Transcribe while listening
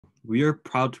we are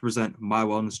proud to present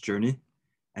MyWellnessJourney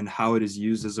and how it is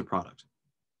used as a product.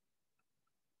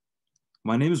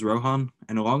 My name is Rohan,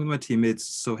 and along with my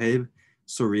teammates Sohaib,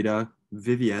 Sorita,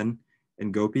 Vivienne,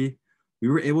 and Gopi, we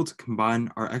were able to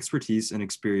combine our expertise and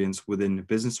experience within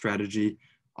business strategy,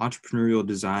 entrepreneurial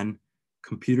design,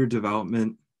 computer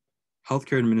development,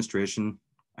 healthcare administration,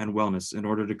 and wellness in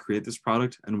order to create this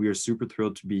product, and we are super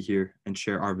thrilled to be here and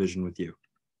share our vision with you.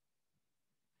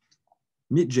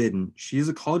 Meet Jaden. She is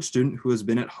a college student who has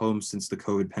been at home since the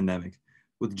COVID pandemic.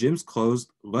 With gyms closed,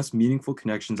 less meaningful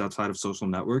connections outside of social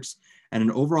networks, and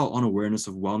an overall unawareness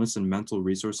of wellness and mental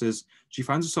resources, she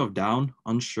finds herself down,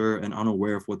 unsure, and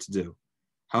unaware of what to do.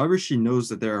 However, she knows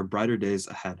that there are brighter days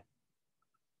ahead.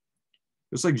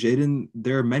 Just like Jaden,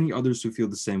 there are many others who feel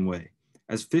the same way,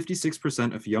 as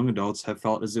 56% of young adults have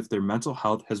felt as if their mental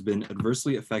health has been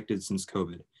adversely affected since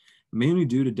COVID, mainly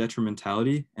due to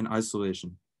detrimentality and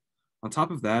isolation. On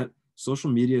top of that, social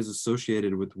media is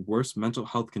associated with worse mental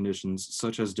health conditions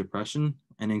such as depression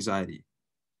and anxiety.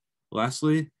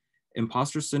 Lastly,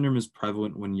 imposter syndrome is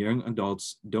prevalent when young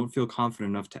adults don't feel confident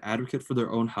enough to advocate for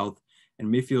their own health and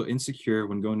may feel insecure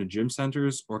when going to gym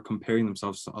centers or comparing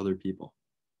themselves to other people.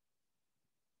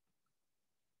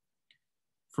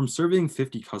 From surveying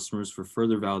 50 customers for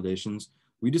further validations,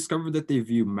 we discovered that they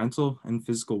view mental and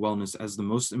physical wellness as the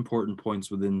most important points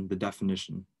within the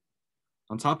definition.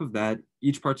 On top of that,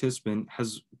 each participant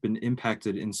has been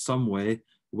impacted in some way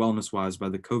wellness-wise by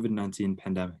the COVID-19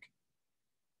 pandemic.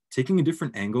 Taking a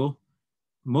different angle,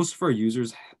 most of our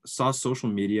users saw social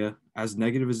media, as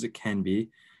negative as it can be,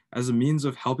 as a means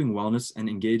of helping wellness and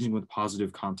engaging with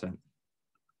positive content.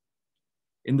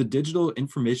 In the digital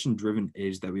information-driven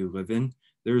age that we live in,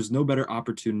 there is no better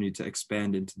opportunity to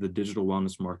expand into the digital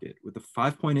wellness market. With a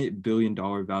 $5.8 billion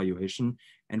valuation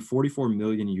and 44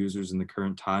 million users in the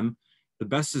current time, the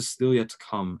best is still yet to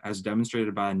come, as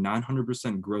demonstrated by a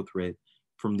 900% growth rate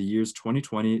from the years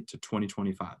 2020 to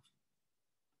 2025.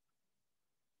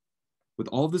 With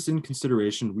all of this in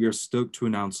consideration, we are stoked to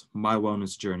announce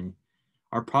MyWellnessJourney.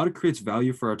 Our product creates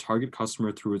value for our target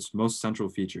customer through its most central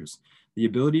features: the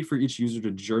ability for each user to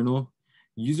journal,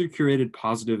 user-curated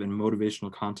positive and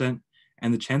motivational content,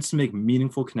 and the chance to make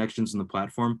meaningful connections in the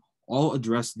platform, all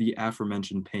address the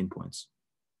aforementioned pain points.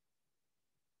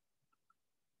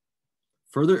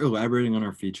 Further elaborating on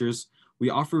our features, we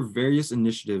offer various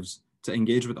initiatives to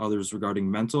engage with others regarding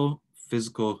mental,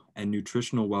 physical, and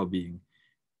nutritional well-being,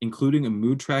 including a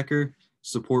mood tracker,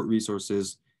 support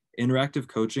resources, interactive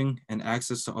coaching, and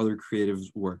access to other creative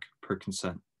work per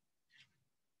consent.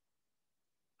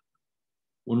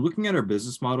 When looking at our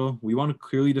business model, we want to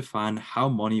clearly define how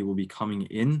money will be coming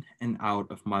in and out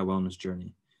of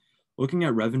MyWellnessJourney. Looking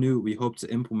at revenue, we hope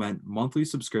to implement monthly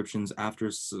subscriptions after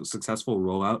a successful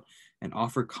rollout and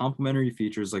offer complimentary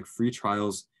features like free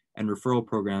trials and referral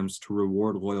programs to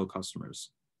reward loyal customers.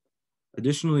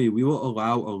 Additionally, we will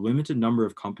allow a limited number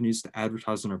of companies to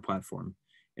advertise on our platform.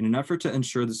 In an effort to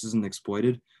ensure this isn't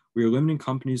exploited, we are limiting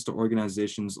companies to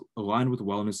organizations aligned with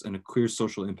wellness and a clear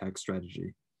social impact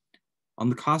strategy. On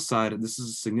the cost side, this is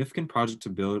a significant project to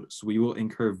build, so we will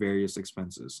incur various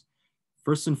expenses.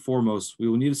 First and foremost, we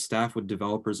will need a staff with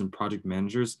developers and project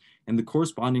managers and the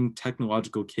corresponding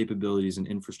technological capabilities and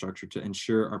infrastructure to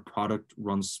ensure our product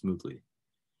runs smoothly.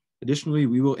 Additionally,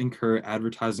 we will incur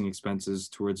advertising expenses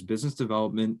towards business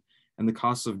development and the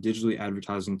costs of digitally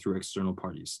advertising through external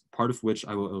parties, part of which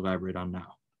I will elaborate on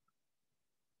now.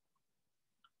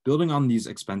 Building on these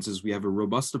expenses, we have a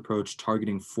robust approach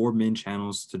targeting 4 main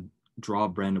channels to draw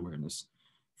brand awareness.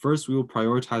 First, we will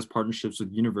prioritize partnerships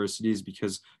with universities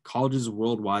because colleges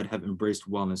worldwide have embraced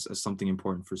wellness as something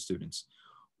important for students.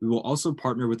 We will also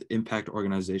partner with impact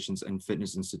organizations and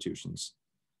fitness institutions.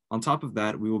 On top of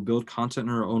that, we will build content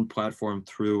on our own platform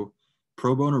through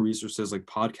pro bono resources like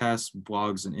podcasts,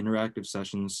 blogs, and interactive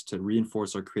sessions to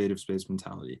reinforce our creative space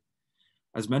mentality.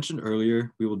 As mentioned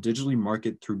earlier, we will digitally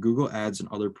market through Google Ads and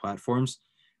other platforms.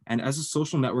 And as a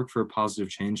social network for a positive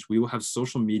change, we will have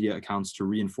social media accounts to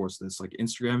reinforce this, like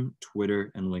Instagram,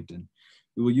 Twitter, and LinkedIn.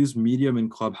 We will use Medium and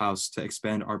Clubhouse to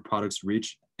expand our product's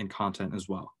reach and content as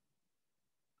well.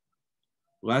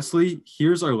 Lastly,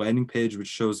 here's our landing page, which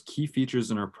shows key features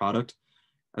in our product,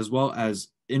 as well as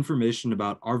information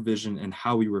about our vision and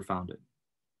how we were founded.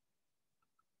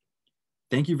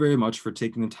 Thank you very much for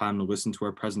taking the time to listen to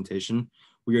our presentation.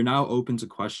 We are now open to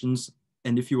questions.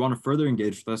 And if you want to further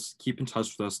engage with us, keep in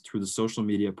touch with us through the social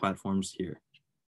media platforms here.